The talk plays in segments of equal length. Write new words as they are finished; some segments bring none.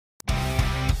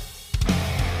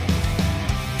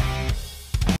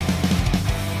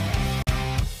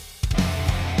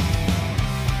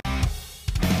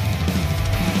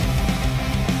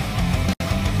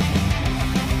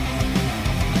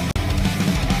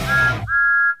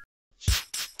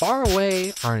Far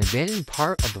away on an abandoned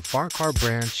part of the farm car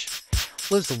branch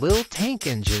lives a little tank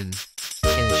engine in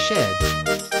a shed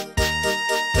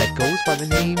that goes by the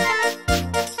name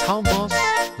Thomas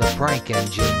the Prank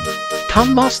Engine.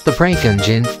 Thomas the Prank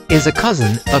Engine is a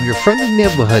cousin of your friendly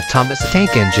neighborhood Thomas the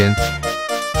Tank Engine,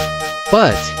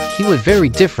 but he was very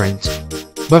different.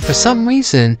 But for some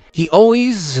reason, he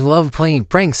always loved playing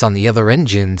pranks on the other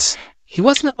engines. He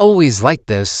wasn't always like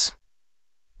this.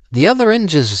 The other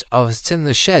engines in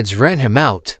the sheds ran him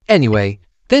out. Anyway,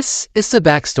 this is the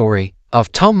backstory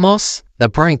of Thomas the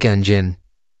Prank Engine.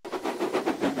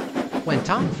 When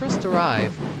Tom first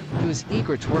arrived, he was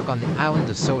eager to work on the island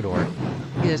of Sodor.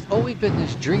 It has always been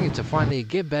his dream to finally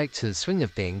get back to the swing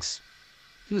of things.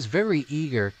 He was very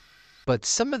eager, but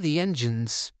some of the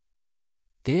engines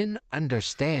didn't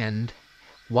understand.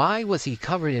 Why was he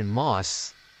covered in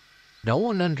moss? No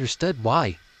one understood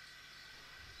why.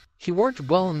 He worked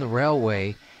well on the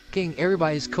railway, getting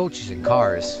everybody's coaches and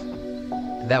cars.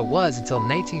 That was until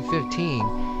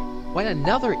 1915, when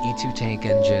another E2 tank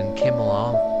engine came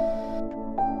along.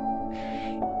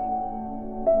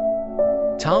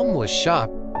 Tom was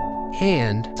shocked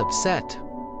and upset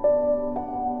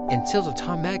until the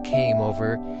Tomette came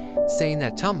over, saying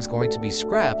that Tom was going to be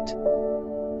scrapped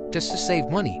just to save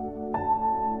money.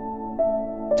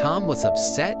 Tom was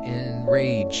upset and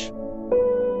enraged.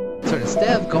 So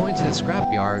instead of going to the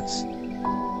scrapyards,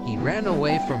 he ran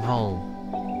away from home.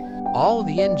 All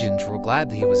the engines were glad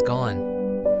that he was gone.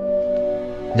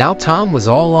 Now Tom was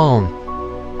all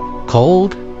alone,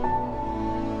 cold,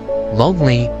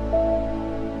 lonely,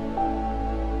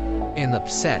 and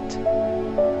upset.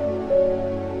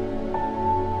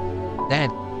 Then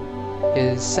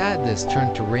his sadness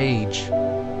turned to rage.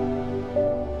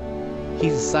 He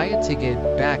decided to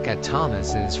get back at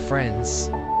Thomas and his friends.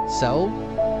 So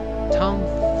Tom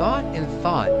thought and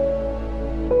thought.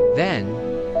 Then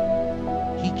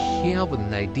he came up with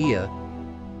an idea.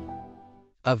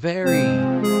 A very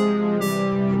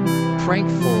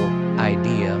prankful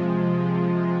idea.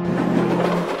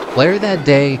 Later that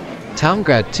day, Tom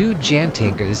grabbed 2 jam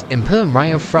tankers and put them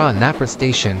right in front of Napper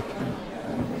Station.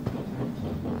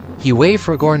 He waited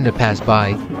for Gordon to pass by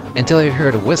until he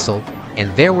heard a whistle,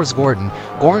 and there was Gordon.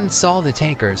 Gordon saw the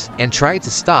tankers and tried to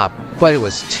stop, but it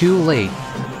was too late.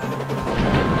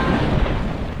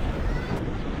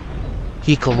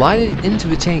 He collided into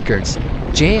the tankers.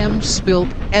 Jam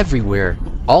spilled everywhere,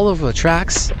 all over the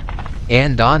tracks,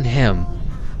 and on him.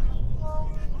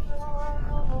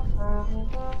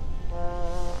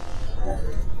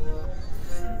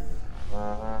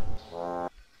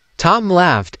 Tom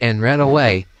laughed and ran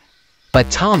away, but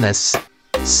Thomas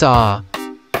saw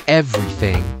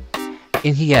everything,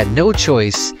 and he had no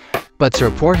choice but to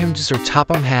report him to Sir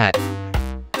Topham Hatt,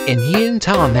 and he and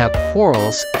Tom had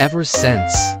quarrels ever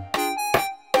since.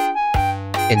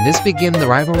 And this began the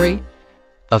rivalry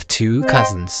of 2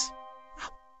 cousins.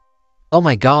 Oh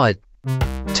my god,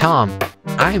 Tom,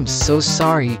 I am so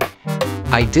sorry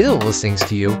I did all those things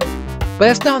to you, but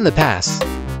it's now in the past.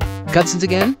 Cousins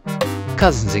again?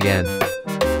 Cousins again.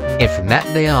 And from that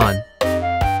day on,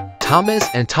 Thomas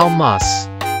and Thomas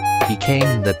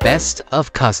became the best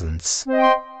of cousins.